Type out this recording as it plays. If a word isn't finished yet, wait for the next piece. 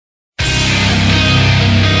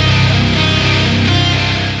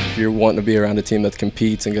wanting to be around a team that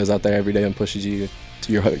competes and goes out there every day and pushes you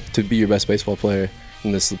to be your best baseball player,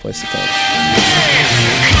 and this is the place to come.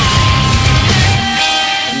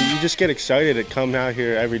 You just get excited to come out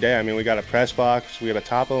here every day. I mean, we got a press box, we got a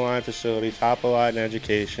top-of-the-line facility, top-of-the-line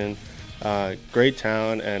education, great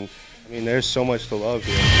talent, and I mean, there's so much to love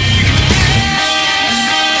here.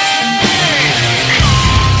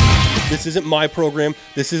 This isn't my program,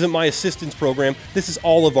 this isn't my assistant's program, this is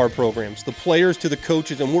all of our programs, the players to the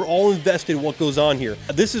coaches, and we're all invested in what goes on here.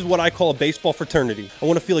 This is what I call a baseball fraternity. I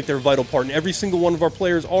want to feel like they're a vital part, and every single one of our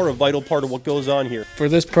players are a vital part of what goes on here. For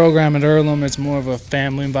this program at EARLHAM, it's more of a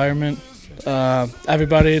family environment.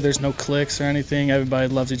 Everybody, there's no cliques or anything, everybody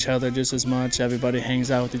loves each other just as much, everybody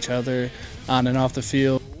hangs out with each other on and off the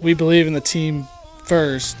field. We believe in the team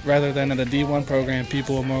first, rather than at a D1 program,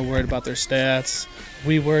 people are more worried about their stats.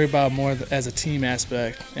 We worry about more as a team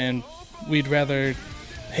aspect, and we'd rather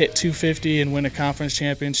hit 250 and win a conference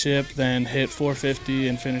championship than hit 450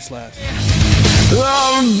 and finish last.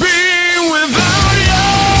 I'll be without you.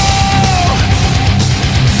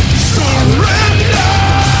 Surrender.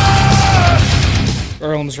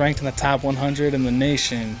 EARLHAM's ranked in the top 100 in the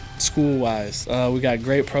nation, school-wise. We got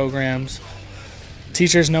great programs.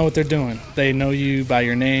 Teachers know what they're doing. They know you by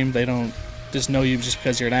your name. They don't just know you just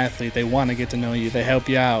because you're an athlete. They want to get to know you. They help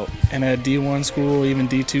you out. And at D1 school, even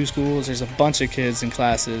D2 schools, there's a bunch of kids in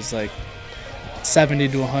classes, like 70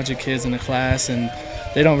 to 100 kids in a class, and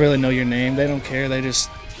they don't really know your name. They don't care. They just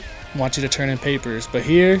want you to turn in papers. But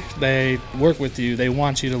here, they work with you. They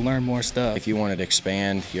want you to learn more stuff. If you wanted to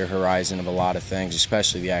expand your horizon of a lot of things,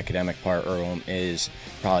 especially the academic part, EARLHAM is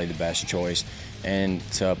probably the best choice. And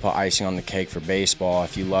to put icing on the cake for baseball,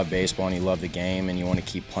 if you love baseball and you love the game and you want to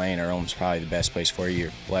keep playing, EARLHAM's probably the best place for you.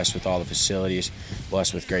 You're blessed with all the facilities,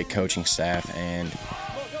 blessed with great coaching staff, and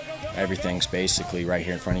everyth's basically right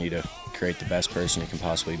here in front of you to create the best person you can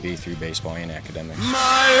possibly be through baseball and academics.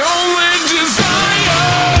 My only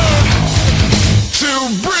desire to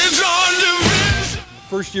bridge on division.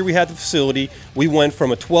 First year we had the facility, we went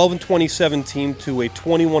from a 12-27 team to a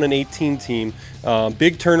 21-18 team.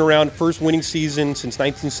 Big turnaround, first winning season since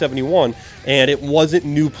 1971, and it wasn't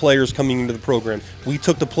new players coming into the program. We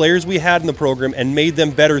took the players we had in the program and made them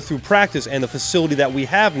better through practice, and the facility that we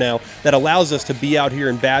have now that allows us to be out here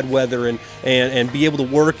in bad weather and be able to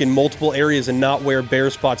work in multiple areas and not wear bare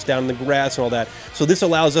spots down in the grass and all that. So this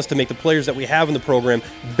allows us to make the players that we have in the program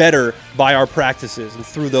better by our practices and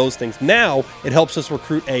through those things. Now it helps us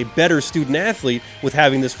recruit a better student athlete with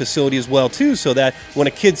having this facility as well too, so that when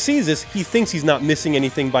a kid sees this, he thinks he's not missing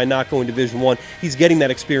anything by not going to Division I. He's getting that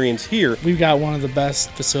experience here. We've got one of the best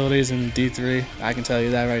facilities in D3, I can tell you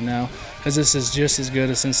that right now, because this is just as good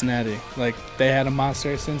as Cincinnati. Like, they had a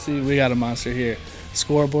monster at Cincy, we got a monster here.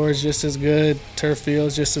 Scoreboard's just as good, turf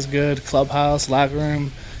field's just as good, clubhouse, locker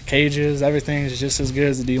room, cages, everything is just as good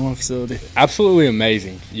as the D1 facility. Absolutely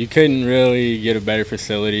amazing. You couldn't really get a better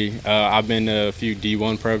facility. I've been to a few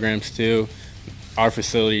D1 programs too. Our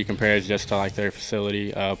facility compares just to like their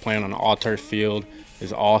facility. Playing on an all-turf field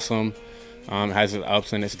is awesome. It has its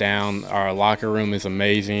ups and its downs. Our locker room is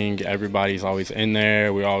amazing. Everybody's always in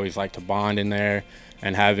there. We always like to bond in there.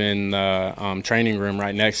 And having the training room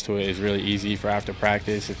right next to it is really easy for after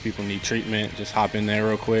practice. If people need treatment, just hop in there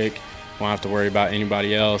real quick. Won't have to worry about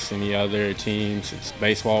anybody else, any other teams. It's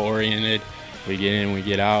baseball oriented. We get in, we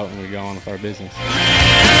get out, and we go on with our business.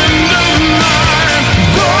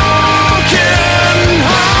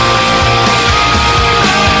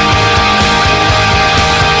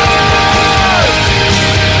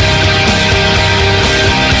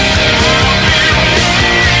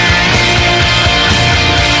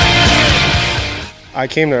 I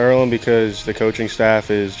came to EARLHAM because the coaching staff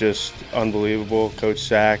is just unbelievable. Coach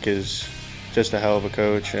Sack is just a hell of a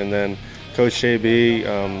coach, and then Coach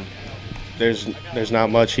JB, there's not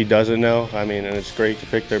much he doesn't know. I mean, and it's great to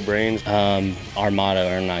pick their brains. Our motto,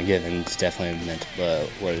 "Earn Not Given," is definitely meant to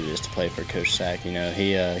what it is to play for Coach Sack. You know,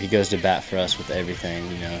 he goes to bat for us with everything.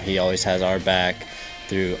 You know, he always has our back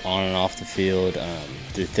through on and off the field,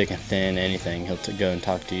 through thick and thin, anything. He'll go and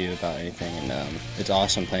talk to you about anything, and it's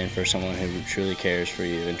awesome playing for someone who truly cares for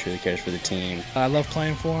you and truly cares for the team. I love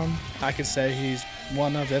playing for him. I could say he's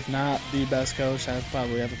one of, if not the best coach I've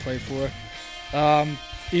probably ever played for.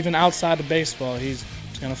 Even outside of baseball, he's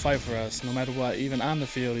going to fight for us no matter what. Even on the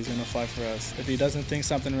field, he's going to fight for us. If he doesn't think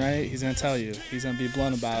something right, he's going to tell you. He's going to be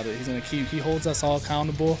blunt about it. He holds us all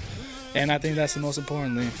accountable. And I think that's the most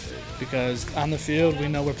important thing, because on the field, we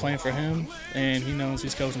know we're playing for him, and he knows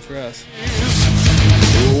he's coaching for us.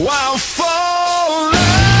 While falling,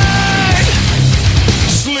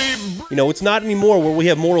 sleep. You know, it's not anymore where we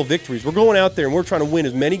have moral victories. We're going out there and we're trying to win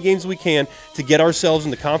as many games as we can to get ourselves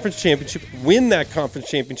in the conference championship, win that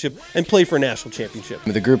conference championship, and play for a national championship.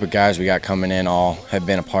 The group of guys we got coming in all have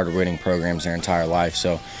been a part of winning programs their entire life.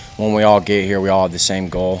 So when we all get here, we all have the same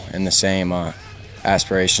goal and the same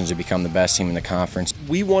aspirations to become the best team in the conference.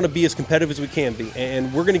 We want to be as competitive as we can be,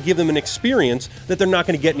 and we're going to give them an experience that they're not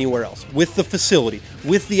going to get anywhere else. With the facility,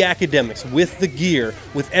 with the academics, with the gear,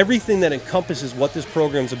 with everything that encompasses what this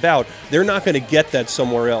program's about, they're not going to get that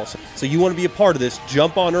somewhere else. So you want to be a part of this,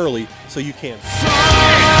 jump on early so you can.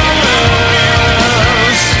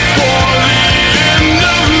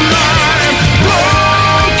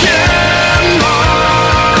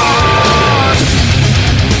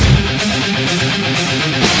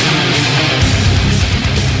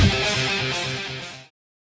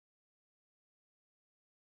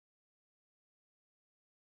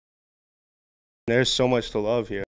 There's so much to love here.